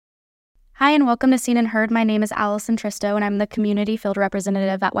Hi, and welcome to Seen and Heard. My name is Allison Tristo, and I'm the Community Field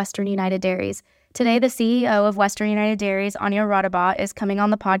Representative at Western United Dairies. Today, the CEO of Western United Dairies, Anja Raudabaugh, is coming on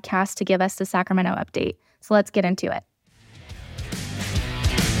the podcast to give us the Sacramento update. So let's get into it.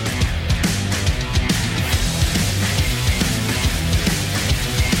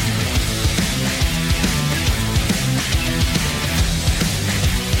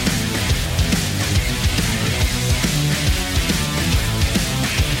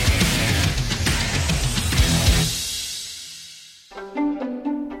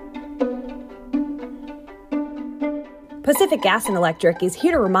 Pacific Gas and Electric is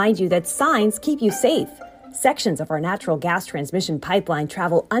here to remind you that signs keep you safe. Sections of our natural gas transmission pipeline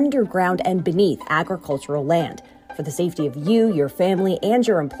travel underground and beneath agricultural land. For the safety of you, your family, and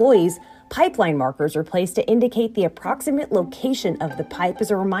your employees, pipeline markers are placed to indicate the approximate location of the pipe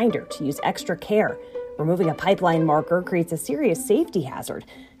as a reminder to use extra care. Removing a pipeline marker creates a serious safety hazard.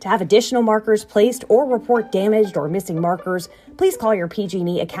 To have additional markers placed or report damaged or missing markers, please call your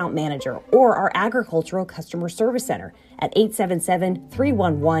PG&E account manager or our agricultural customer service center at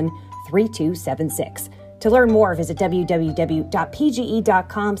 877-311-3276. To learn more, visit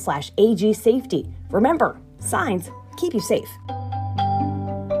www.pge.com/agsafety. Remember, signs keep you safe.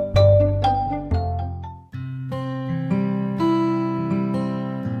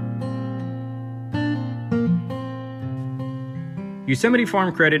 Yosemite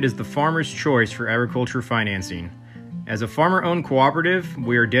Farm Credit is the farmer's choice for agriculture financing. As a farmer-owned cooperative,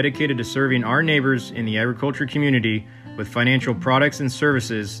 we are dedicated to serving our neighbors in the agriculture community with financial products and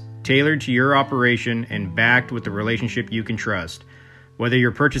services tailored to your operation and backed with the relationship you can trust. Whether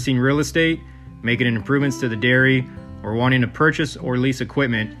you're purchasing real estate, making improvements to the dairy, or wanting to purchase or lease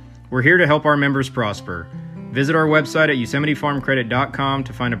equipment, we're here to help our members prosper. Visit our website at YosemiteFarmCredit.com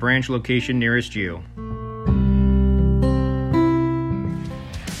to find a branch location nearest you.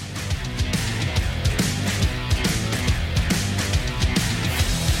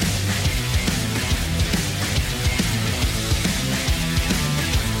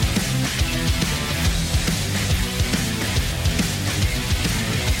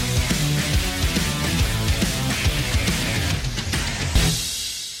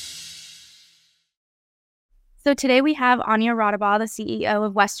 So today we have Anja Raudabaugh, the CEO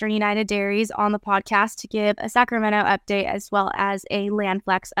of Western United Dairies, on the podcast to give a Sacramento update as well as a land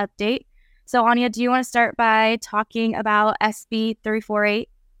flex update. So Anja, do you want to start by talking about SB 348?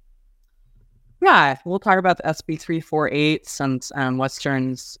 Yeah, we'll talk about the SB 348 since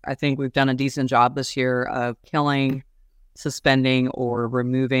Western's, I think we've done a decent job this year of killing, suspending, or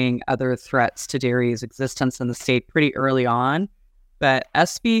removing other threats to dairy's existence in the state pretty early on. But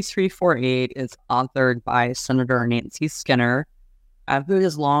SB 348 is authored by Senator Nancy Skinner, who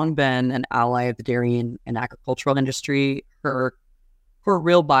has long been an ally of the dairy and agricultural industry. Her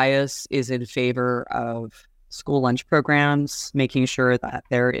real bias is in favor of school lunch programs, making sure that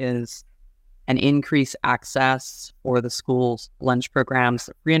there is an increased access for the school's lunch programs,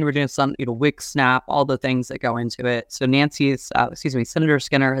 free and reduced, WIC, SNAP, all the things that go into it. So Senator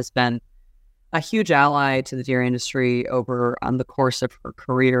Skinner has been a huge ally to the dairy industry over the course of her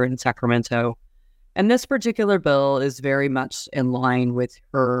career in Sacramento. And this particular bill is very much in line with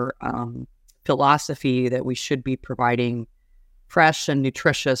her philosophy that we should be providing fresh and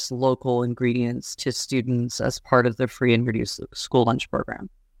nutritious local ingredients to students as part of the free and reduced school lunch program.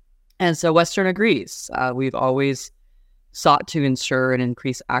 And so Western agrees. We've always sought to ensure and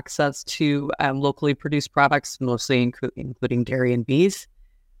increase access to locally produced products, mostly including dairy and beef.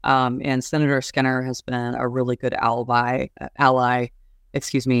 And Senator Skinner has been a really good ally,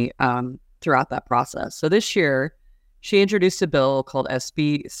 throughout that process. So this year, she introduced a bill called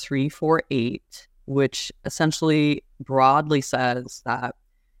SB 348, which essentially broadly says that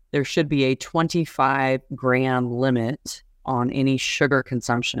there should be a 25-gram limit on any sugar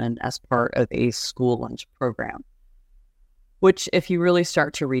consumption as part of a school lunch program. Which, if you really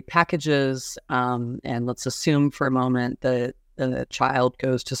start to read packages, and let's assume for a moment that the child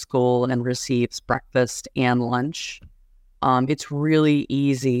goes to school and receives breakfast and lunch, it's really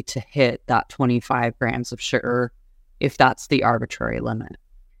easy to hit that 25 grams of sugar if that's the arbitrary limit.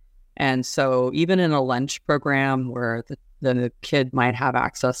 And so even in a lunch program where the kid might have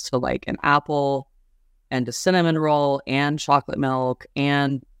access to like an apple and a cinnamon roll and chocolate milk,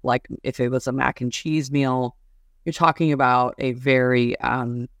 and like if it was a mac and cheese meal, you're talking about a very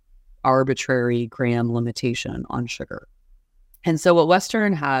arbitrary gram limitation on sugar. And so what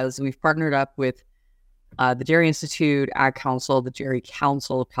Western has, we've partnered up with the Dairy Institute, Ag Council, the Dairy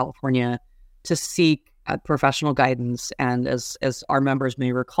Council of California to seek professional guidance. And as our members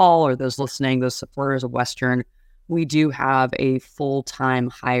may recall, or those listening, those supporters of Western, we do have a full-time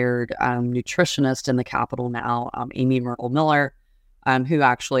hired nutritionist in the Capitol now, Amy Miller, who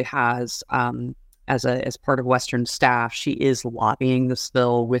actually has, as part of Western staff, she is lobbying this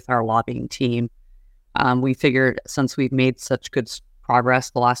bill with our lobbying team. We figured since we've made such good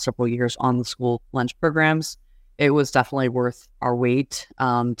progress the last several years on the school lunch programs, it was definitely worth our wait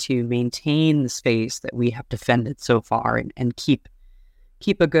to maintain the space that we have defended so far and keep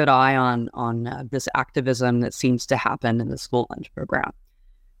a good eye on this activism that seems to happen in the school lunch program.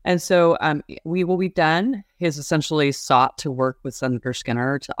 And so what we've done is essentially sought to work with Senator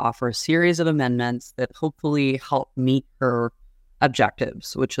Skinner to offer a series of amendments that hopefully help meet her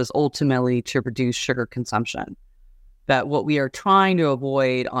objectives, which is ultimately to reduce sugar consumption. But what we are trying to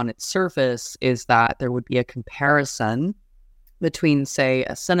avoid on its surface is that there would be a comparison between, say,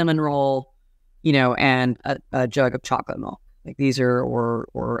 a cinnamon roll, and a jug of chocolate milk. Like these are,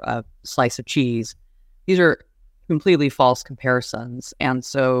 or a slice of cheese. These are completely false comparisons. And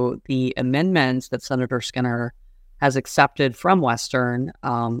so the amendments that Senator Skinner has accepted from Western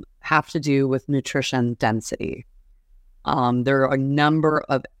have to do with nutrition density. There are a number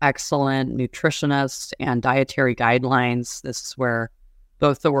of excellent nutritionists and dietary guidelines. This is where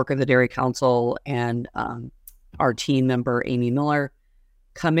both the work of the Dairy Council and our team member, Amy Miller,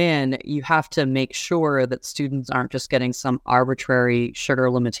 come in. You have to make sure that students aren't just getting some arbitrary sugar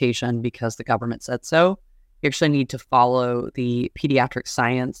limitation because the government said so. You actually need to follow the pediatric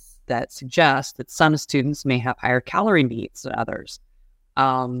science that suggests that some students may have higher calorie needs than others.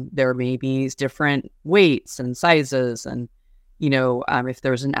 There may be different weights and sizes, and if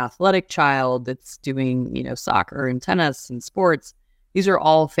there's an athletic child that's doing soccer and tennis and sports, these are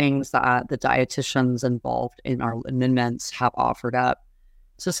all things that the dietitians involved in our amendments have offered up.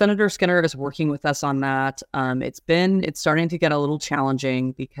 So Senator Skinner is working with us on that. It's starting to get a little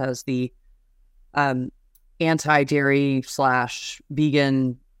challenging because the anti-dairy /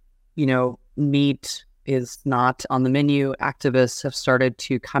 vegan meat is not on the menu. Activists have started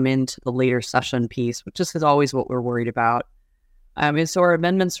to come into the later session piece, which is always what we're worried about. And so our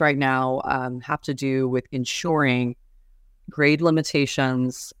amendments right now have to do with ensuring grade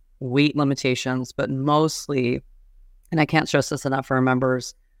limitations, weight limitations, but mostly, and I can't stress this enough for our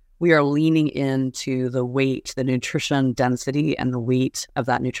members, we are leaning into the weight, the nutrition density, and the weight of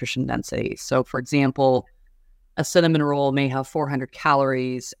that nutrition density. So for example, a cinnamon roll may have 400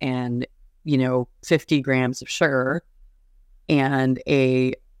 calories and 50 grams of sugar, and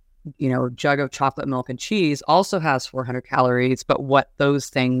a jug of chocolate milk and cheese also has 400 calories. But what those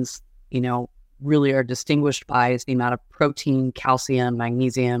things really are distinguished by is the amount of protein, calcium,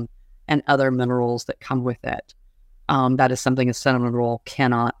 magnesium, and other minerals that come with it. That is something a cinnamon roll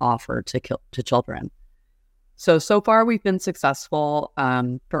cannot offer to children. So far we've been successful,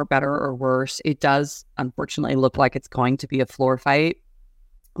 for better or worse. It does unfortunately look like it's going to be a floor fight,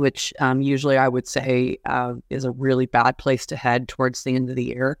 which usually I would say is a really bad place to head towards the end of the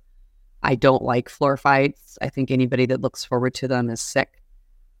year. I don't like floor fights. I think anybody that looks forward to them is sick.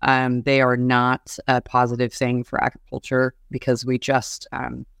 They are not a positive thing for agriculture because we just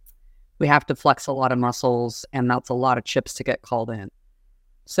we have to flex a lot of muscles, and that's a lot of chips to get called in.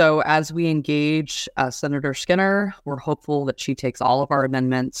 So as we engage Senator Skinner, we're hopeful that she takes all of our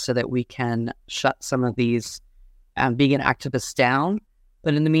amendments so that we can shut some of these vegan activists down.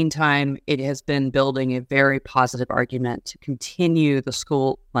 But in the meantime, it has been building a very positive argument to continue the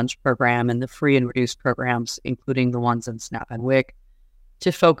school lunch program and the free and reduced programs, including the ones in SNAP and WIC,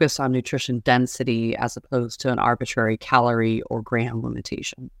 to focus on nutrition density as opposed to an arbitrary calorie or gram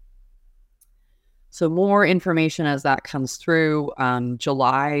limitation. So more information as that comes through.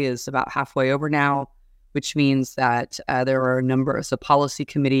 July is about halfway over now, which means that there are a number of policy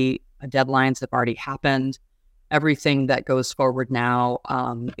committee deadlines have already happened. Everything that goes forward now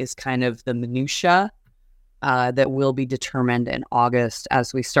is kind of the minutia that will be determined in August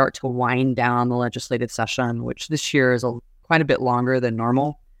as we start to wind down the legislative session, which this year is quite a bit longer than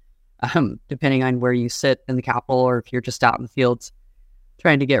normal, depending on where you sit in the Capitol or if you're just out in the fields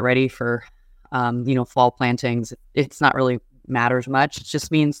trying to get ready for fall plantings. It's not really matters much. It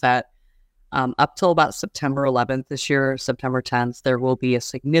just means that up till about September 11th this year, September 10th, there will be a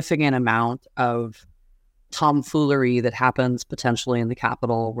significant amount of tomfoolery that happens potentially in the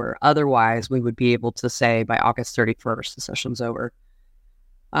Capitol, where otherwise we would be able to say by August 31st the session's over.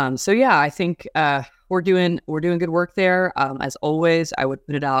 I think we're doing good work there. As always, I would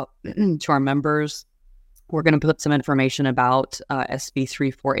put it out to our members. We're going to put some information about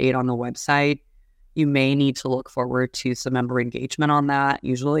SB348 on the website. You may need to look forward to some member engagement on that,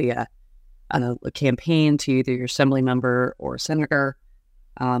 usually a campaign to either your assembly member or senator,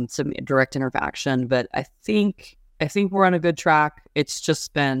 some direct interaction. But I think I think we're on a good track. It's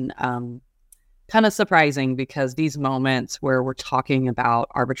just been kind of surprising because these moments where we're talking about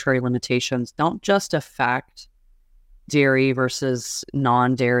arbitrary limitations don't just affect dairy versus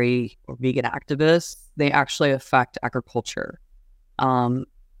non-dairy or vegan activists. They actually affect agriculture.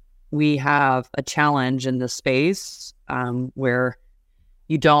 We have a challenge in this space where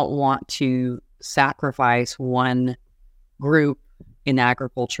you don't want to sacrifice one group in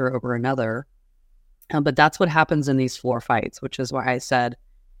agriculture over another. But that's what happens in these floor fights, which is why I said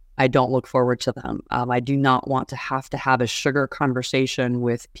I don't look forward to them. I do not want to have a sugar conversation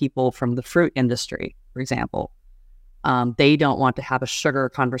with people from the fruit industry, for example. They don't want to have a sugar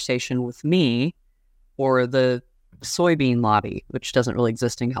conversation with me or the soybean lobby, which doesn't really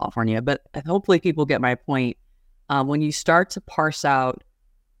exist in California. But hopefully people get my point. When you start to parse out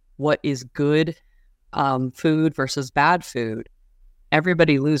what is good food versus bad food,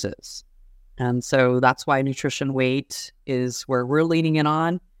 everybody loses. And so that's why nutrition weight is where we're leaning in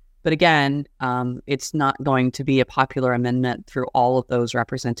on. But again, it's not going to be a popular amendment through all of those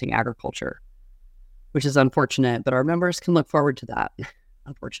representing agriculture, which is unfortunate, but our members can look forward to that,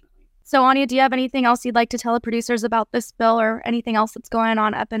 unfortunately. So, Anja, do you have anything else you'd like to tell the producers about this bill or anything else that's going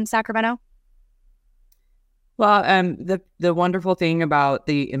on up in Sacramento? Well, the wonderful thing about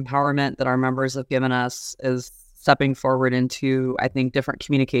the empowerment that our members have given us is stepping forward into, I think, different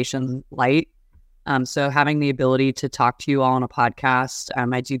communication light. So having the ability to talk to you all on a podcast,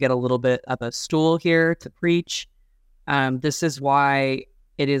 I do get a little bit of a stool here to preach. This is why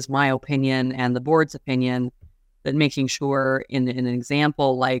it is my opinion and the board's opinion that making sure in an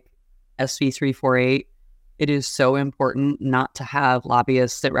example like SV348, it is so important not to have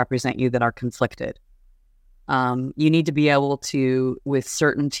lobbyists that represent you that are conflicted. You need to be able to, with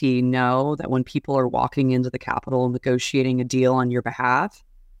certainty, know that when people are walking into the Capitol negotiating a deal on your behalf,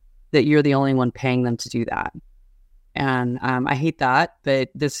 that you're the only one paying them to do that. And I hate that, but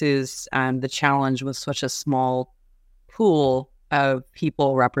this is the challenge with such a small pool of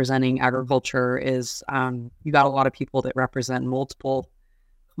people representing agriculture is you got a lot of people that represent multiple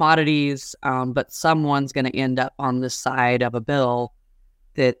commodities, but someone's going to end up on this side of a bill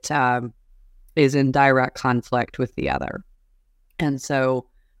that is in direct conflict with the other. And so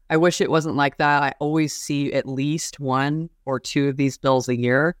I wish it wasn't like that. I always see at least one or two of these bills a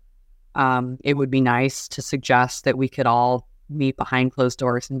year. It would be nice to suggest that we could all meet behind closed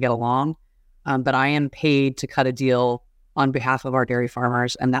doors and get along. But I am paid to cut a deal on behalf of our dairy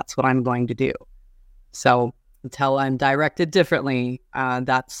farmers, and that's what I'm going to do. So until I'm directed differently,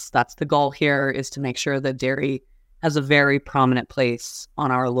 that's the goal here, is to make sure that dairy has a very prominent place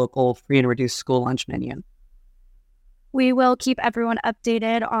on our local free and reduced school lunch menu. We will keep everyone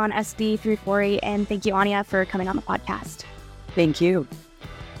updated on SB 348, and thank you, Anja, for coming on the podcast. Thank you.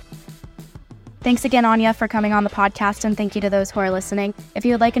 Thanks again, Anja, for coming on the podcast, and thank you to those who are listening. If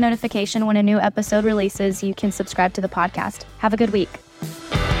you would like a notification when a new episode releases, you can subscribe to the podcast. Have a good week.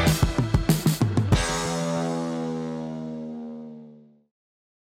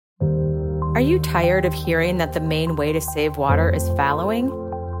 Are you tired of hearing that the main way to save water is fallowing?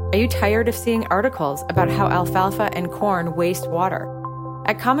 Are you tired of seeing articles about how alfalfa and corn waste water?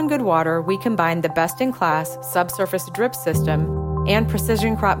 At Common Good Water, we combine the best-in-class subsurface drip system and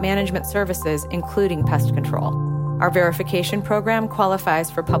precision crop management services, including pest control. Our verification program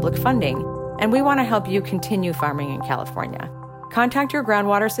qualifies for public funding, and we want to help you continue farming in California. Contact your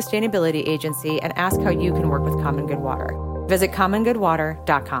groundwater sustainability agency and ask how you can work with Common Good Water. Visit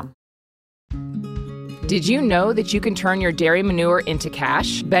commongoodwater.com. Did you know that you can turn your dairy manure into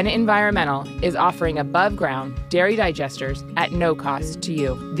cash? Bennett Environmental is offering above-ground dairy digesters at no cost to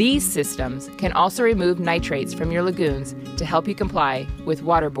you. These systems can also remove nitrates from your lagoons to help you comply with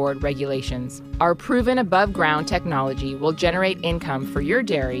water board regulations. Our proven above-ground technology will generate income for your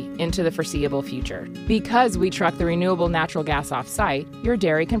dairy into the foreseeable future. Because we truck the renewable natural gas off-site, your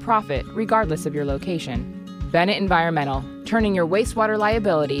dairy can profit regardless of your location. Bennett Environmental, turning your wastewater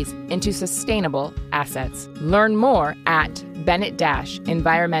liabilities into sustainable assets. Learn more at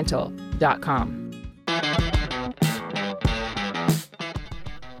bennett-environmental.com.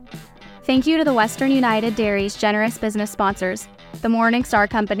 Thank you to the Western United Dairy's generous business sponsors, the Morning Star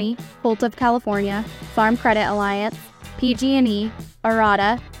Company, Holt of California, Farm Credit Alliance, PG&E,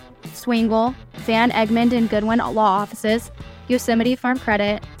 Arata, Swingle, Van Egmond and Goodwin Law Offices, Yosemite Farm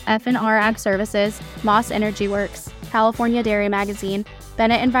Credit, F&R Ag Services, Moss Energy Works, California Dairy Magazine,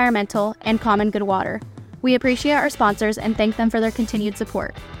 Bennett Environmental, and Common Good Water. We appreciate our sponsors and thank them for their continued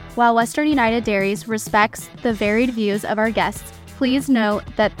support. While Western United Dairies respects the varied views of our guests, Please note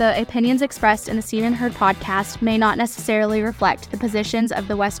that the opinions expressed in the Seen and Heard podcast may not necessarily reflect the positions of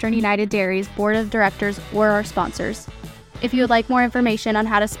the Western United Dairies Board of Directors or our sponsors. If you would like more information on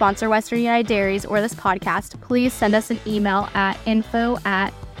how to sponsor Western United Dairies or this podcast, please send us an email at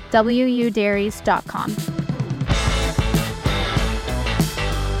info@wudairies.com.